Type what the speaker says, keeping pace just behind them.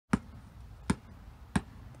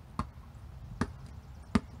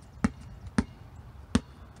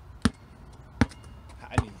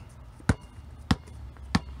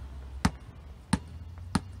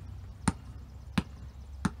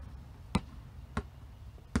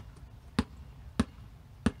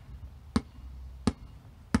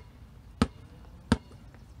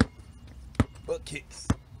Butt kicks.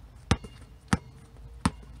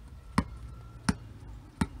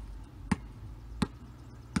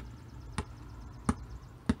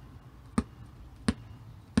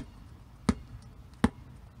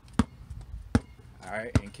 All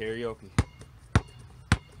right, and karaoke.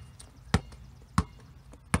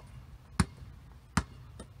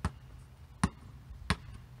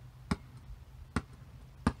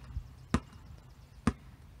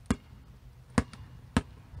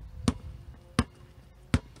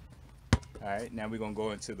 All right, now we're gonna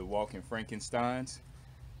go into the walking Frankensteins.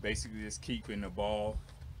 Basically just keeping the ball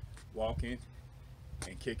walking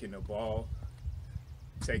and kicking the ball,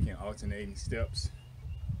 taking alternating steps,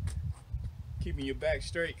 keeping your back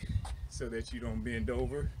straight so that you don't bend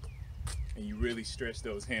over and you really stretch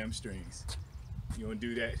those hamstrings. You're gonna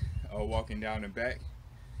do that walking down and back,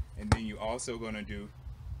 and then you're also gonna do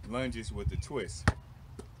lunges with the twist.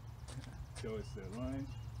 So it's the lunge,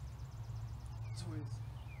 twist,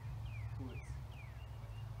 twist.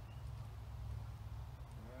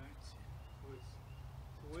 Alright, twist,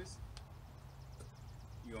 twist.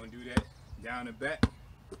 You're gonna do that down and back,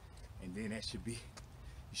 and then that should be, you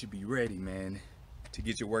should be ready, man, to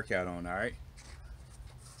get your workout on. All right,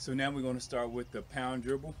 so now we're going to start with the pound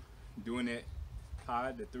dribble, doing it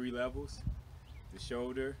high, the 3 levels: the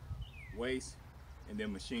shoulder, waist, and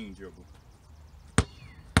then machine dribble.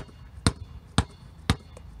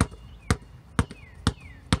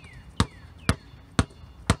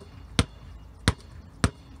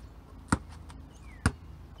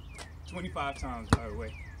 "25 times, by the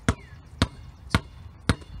way. 1, 2,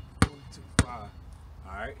 3, 4, 2, 5.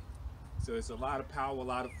 All right, so it's a lot of power, a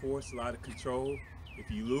lot of force, a lot of control.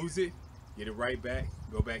 If you lose it, get it right back,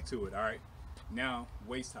 go back to it. All right, now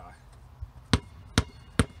waist high.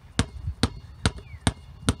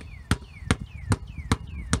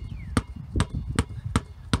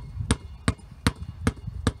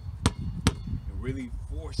 And really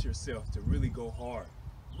force yourself to really go hard.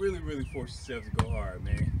 Really force yourself to go hard,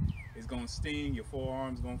 man. It's gonna sting, your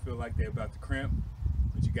forearms gonna feel like they're about to cramp,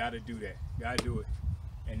 but you gotta do that, gotta do it.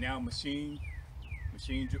 And now machine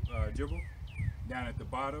dribble down at the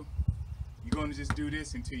bottom. You're gonna just do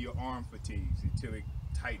this until your arm fatigues, until it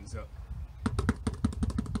tightens up.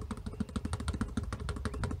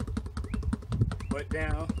 Butt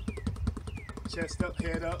down, chest up,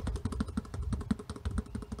 head up.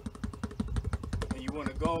 And you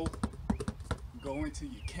wanna go until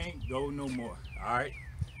you can't go no more. All right,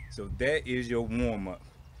 so that is your warm-up.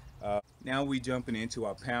 Now we jumping into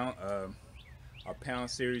our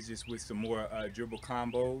pound series, just with some more dribble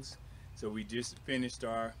combos. So we just finished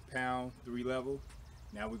our pound 3 level.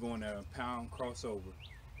 Now we're going to pound crossover,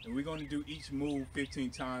 and we're going to do each move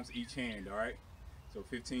 15 times each hand. All right, so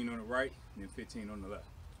 15 on the right and then 15 on the left.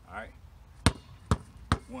 All right,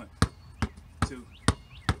 1, 2,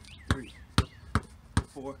 3,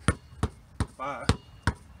 4, 5,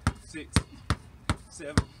 6,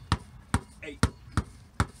 7, 8,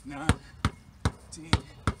 9, 10,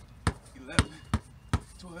 11,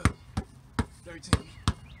 12, 13,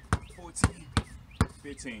 14,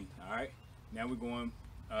 15. All right, now we're going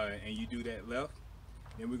and you do that left,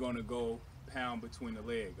 then we're going to go pound between the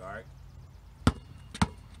leg. All right,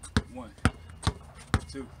 1,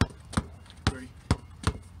 2, 3,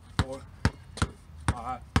 4,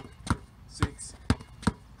 5, 6,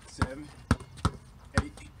 7,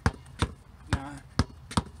 8, 9,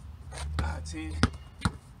 10,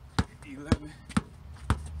 11,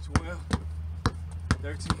 12,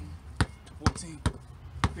 13, 14,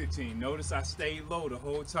 15. Notice I stayed low the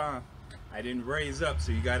whole time. I didn't raise up,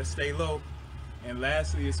 so you got to stay low. And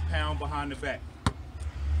lastly is pound behind the back.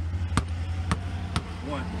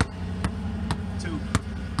 1, 2,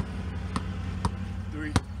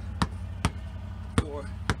 3, 4,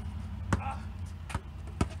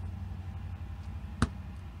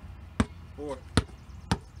 4,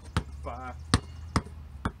 5,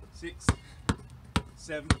 6,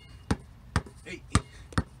 7, 8,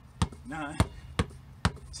 9,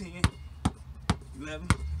 10, 11,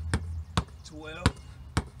 12,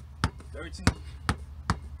 13,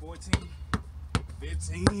 14,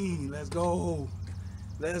 15. Let's go.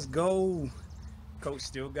 Let's go. Coach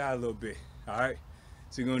still got a little bit. All right,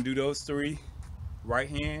 so you're gonna do those 3. Right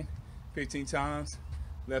hand 15 times,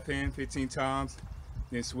 left hand 15 times,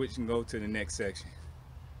 then switch and go to the next section.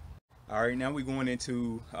 All right, now we're going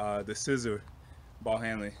into the scissor ball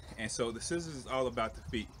handling. And so the scissors is all about the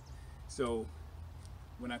feet. So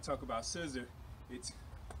when I talk about scissor, it's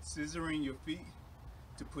scissoring your feet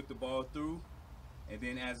to put the ball through, and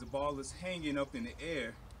then as the ball is hanging up in the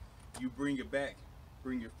air, you bring it back,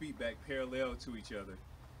 bring your feet back parallel to each other,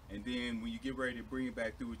 and then when you get ready to bring it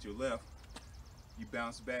back through with your left, you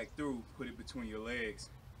bounce back through, put it between your legs,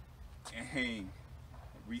 and hang.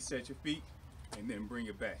 Reset your feet, and then bring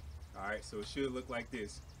it back. All right, so it should look like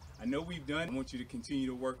this. I know we've done it. I want you to continue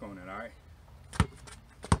to work on it, all right?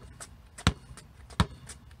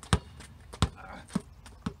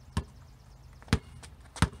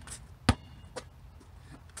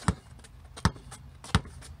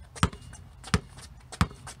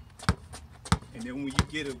 And then when you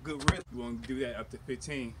get a good rip, you want to do that up to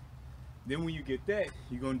 15. Then when you get that,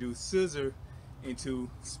 you're going to do scissor into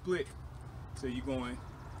split. So you're going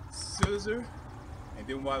scissor, and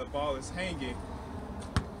then while the ball is hanging,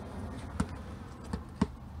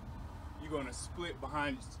 you're going to split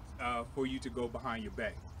behind for you to go behind your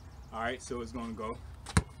back. All right, so it's going to go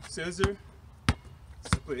scissor,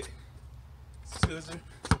 split, scissor,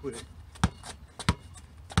 split,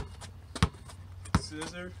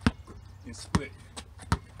 scissor, and split.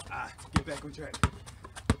 Get back on track.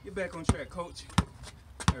 Get back on track, coach.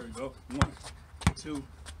 There we go. 1, 2,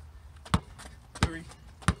 3,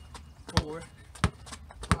 4,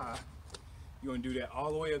 5. You're gonna do that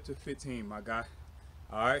all the way up to 15, my guy.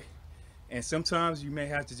 All right. And sometimes you may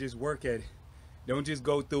have to just work at it. Don't just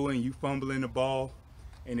go through and you fumbling the ball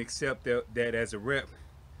and accept that as a rep.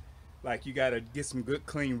 Like, you gotta get some good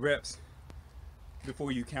clean reps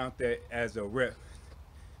before you count that as a rep.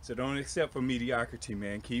 So don't accept for mediocrity,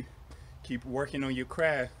 man. Keep working on your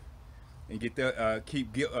craft and get the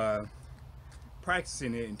keep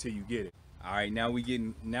practicing it until you get it. All right, now we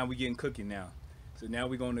getting cooking now. So now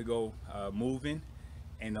we're going to go moving,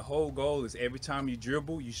 and the whole goal is every time you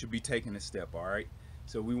dribble, you should be taking a step. All right.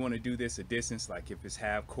 So we want to do this a distance, like if it's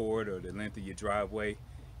half court or the length of your driveway.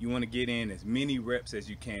 You want to get in as many reps as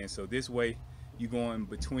you can. So this way you're going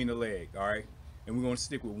between the leg. All right, and we're going to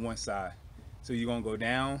stick with one side. So you're gonna go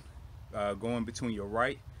down, going between your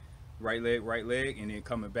right leg, and then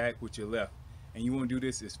coming back with your left. And you wanna do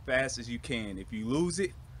this as fast as you can. If you lose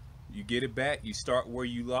it, you get it back, you start where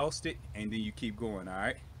you lost it, and then you keep going, all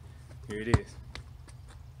right? Here it is.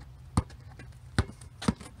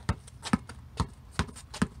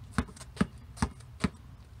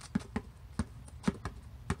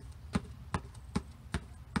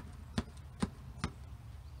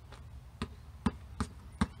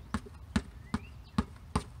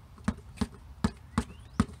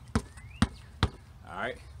 All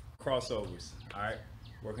right, crossovers. All right,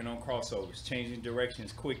 working on crossovers, changing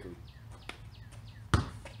directions quickly.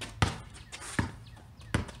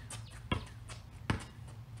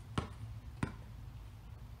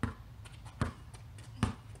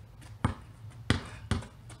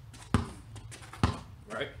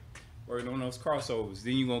 Right, working on those crossovers.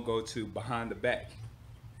 Then you're gonna go to behind the back.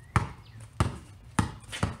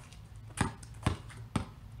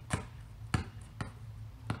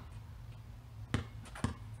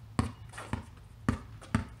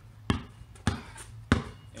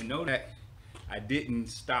 And know that I didn't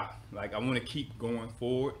stop. Like, I want to keep going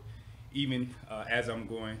forward, even as I'm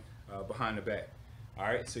going behind the back. All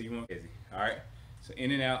right, so you want hezzy. All right, so in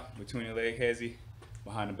and out between the leg hezzy,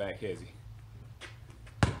 behind the back hezzy.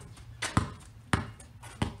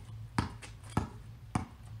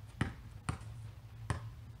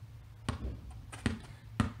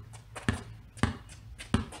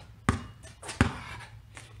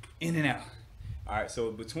 In and out. All right,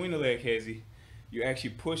 so between the leg hezzy, you're actually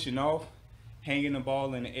pushing off, hanging the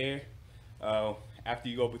ball in the air after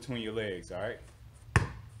you go between your legs, all right?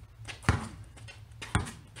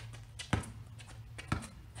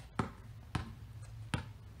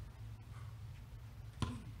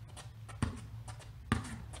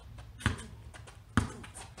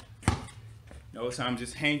 Notice I'm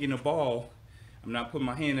just hanging the ball. I'm not putting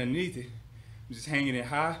my hand underneath it. I'm just hanging it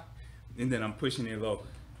high, and then I'm pushing it low.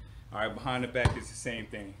 All right, behind the back is the same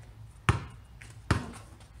thing.